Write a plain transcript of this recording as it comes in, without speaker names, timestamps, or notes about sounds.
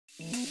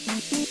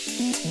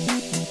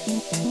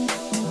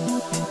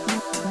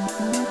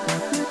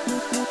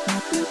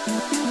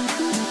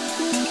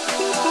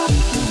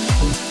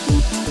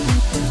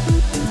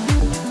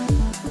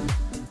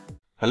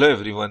Hello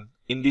everyone,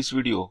 in this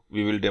video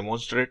we will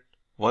demonstrate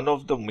one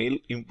of the main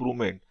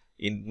improvement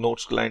in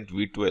Notes Client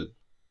V12.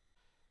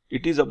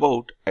 It is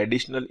about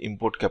additional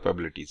import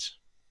capabilities.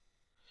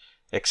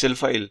 Excel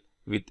file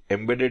with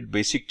embedded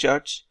basic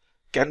charts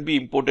can be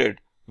imported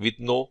with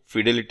no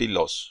fidelity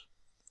loss.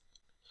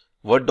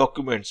 Word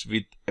documents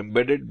with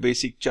embedded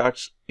basic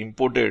charts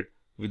imported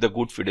with a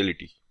good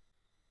fidelity.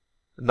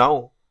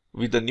 Now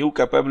with the new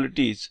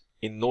capabilities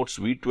in Notes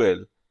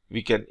V12,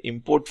 we can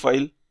import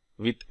file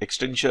with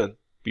extension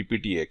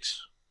PPTX.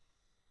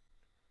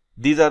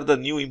 These are the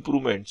new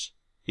improvements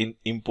in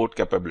import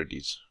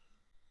capabilities.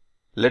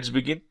 Let's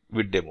begin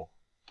with demo.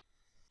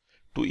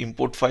 To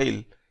import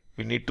file,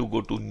 we need to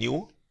go to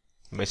New,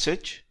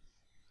 Message,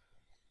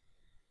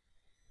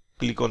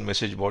 click on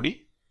Message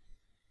Body,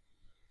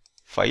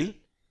 File,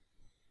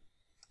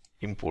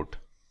 Import.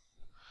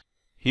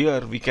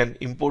 Here we can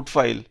import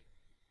file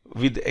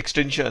with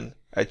extension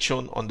as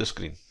shown on the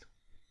screen.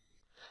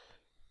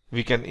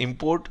 We can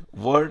import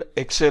Word,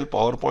 Excel,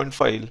 PowerPoint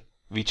file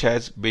which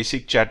has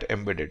basic chart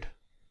embedded.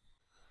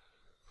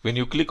 When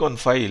you click on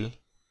File,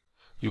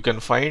 you can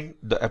find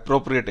the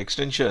appropriate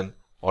extension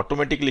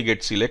automatically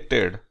get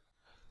selected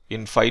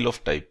in file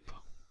of type.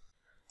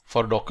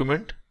 For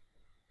document,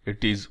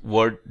 it is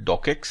Word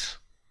docx.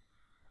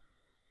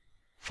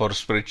 For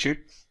spreadsheet,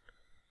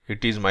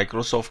 it is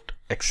Microsoft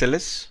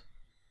XLS.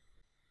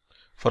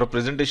 For a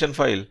presentation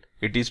file,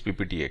 it is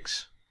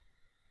PPTX.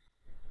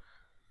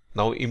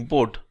 Now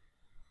import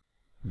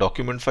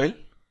document file,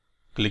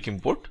 click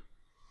import.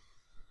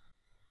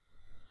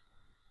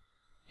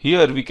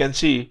 Here we can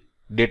see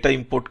data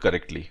import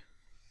correctly.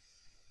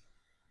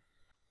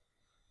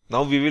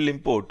 Now we will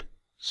import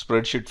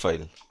spreadsheet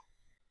file.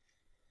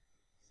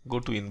 Go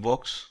to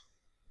inbox,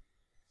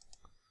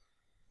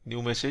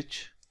 new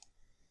message,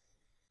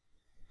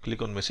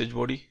 click on message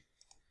body,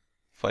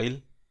 file,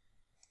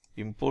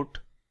 import.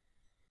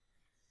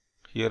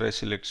 Here I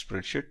select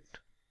spreadsheet,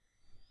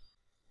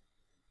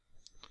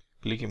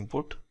 click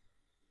import.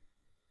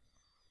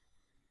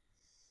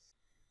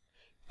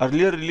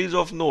 Earlier release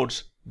of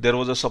Notes, there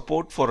was a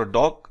support for a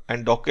doc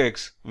and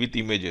docx with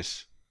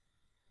images.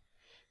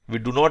 We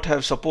do not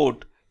have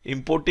support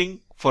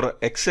importing for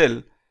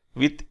Excel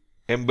with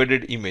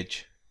embedded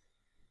image.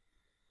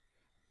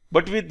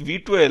 But with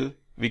V12,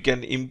 we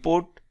can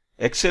import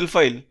Excel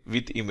file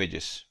with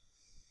images.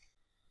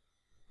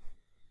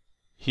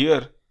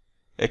 Here,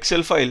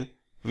 Excel file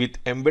with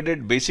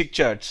embedded basic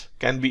charts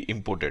can be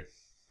imported.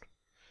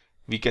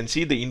 We can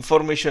see the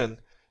information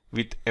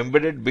with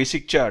embedded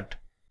basic chart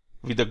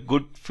with a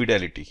good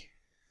fidelity.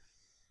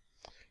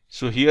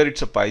 So here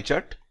it's a pie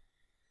chart.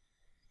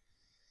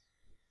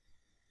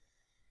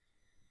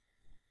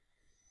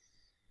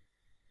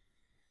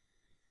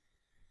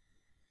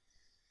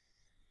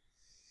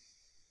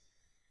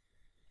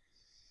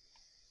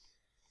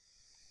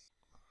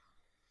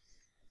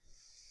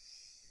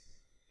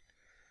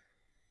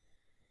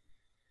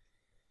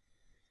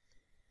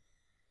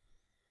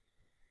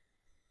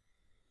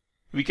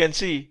 We can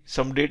see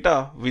some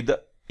data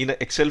in an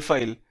Excel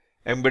file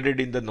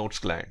embedded in the Notes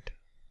client.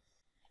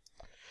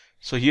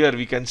 So here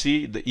we can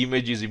see the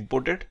image is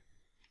imported.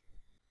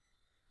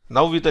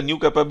 Now with the new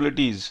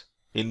capabilities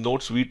in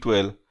Notes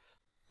V12,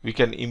 we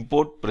can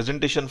import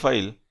presentation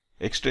file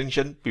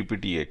extension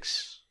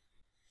PPTX.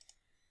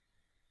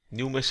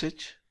 New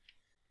message,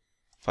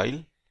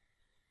 file,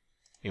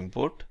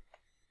 import,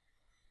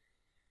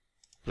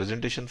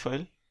 presentation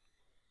file,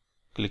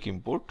 click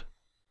import.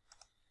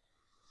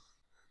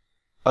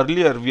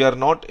 Earlier we are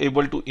not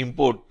able to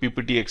import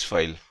PPTX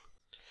file.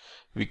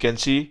 We can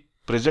see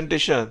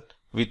presentation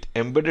with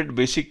embedded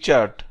basic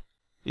chart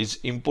is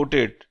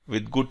imported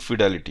with good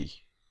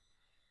fidelity.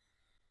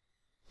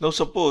 Now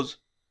suppose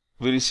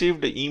we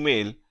received an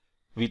email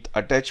with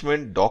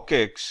attachment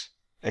docx,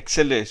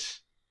 XLS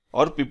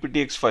or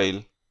PPTX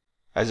file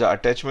as an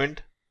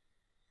attachment,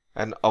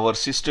 and our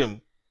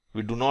system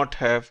we do not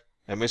have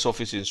MS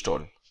Office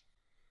installed.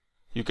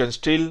 You can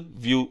still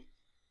view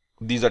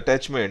these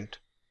attachments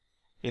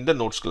in the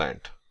Notes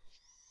client.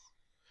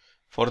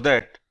 For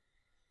that,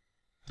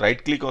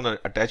 right click on an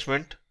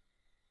attachment,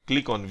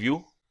 click on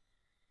View.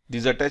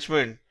 This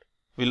attachment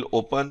will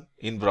open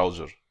in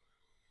browser.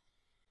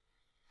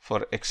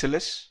 For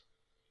XLS,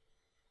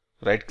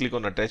 right click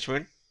on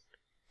attachment,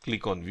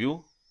 click on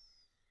View.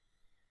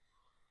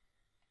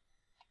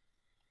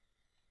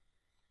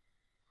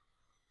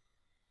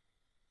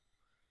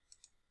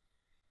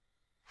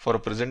 For a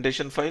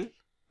presentation file,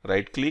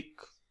 right click,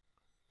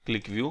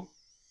 click View.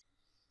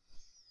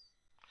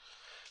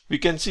 We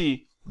can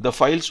see the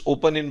files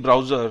open in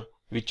browser,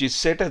 which is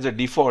set as a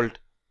default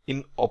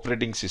in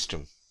operating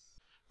system.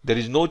 There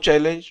is no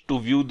challenge to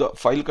view the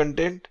file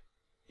content.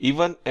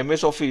 Even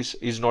MS Office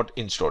is not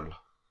installed.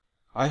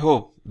 I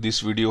hope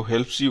this video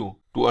helps you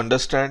to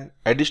understand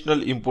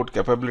additional import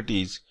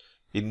capabilities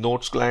in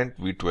Notes Client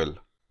V12.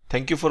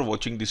 Thank you for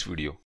watching this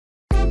video.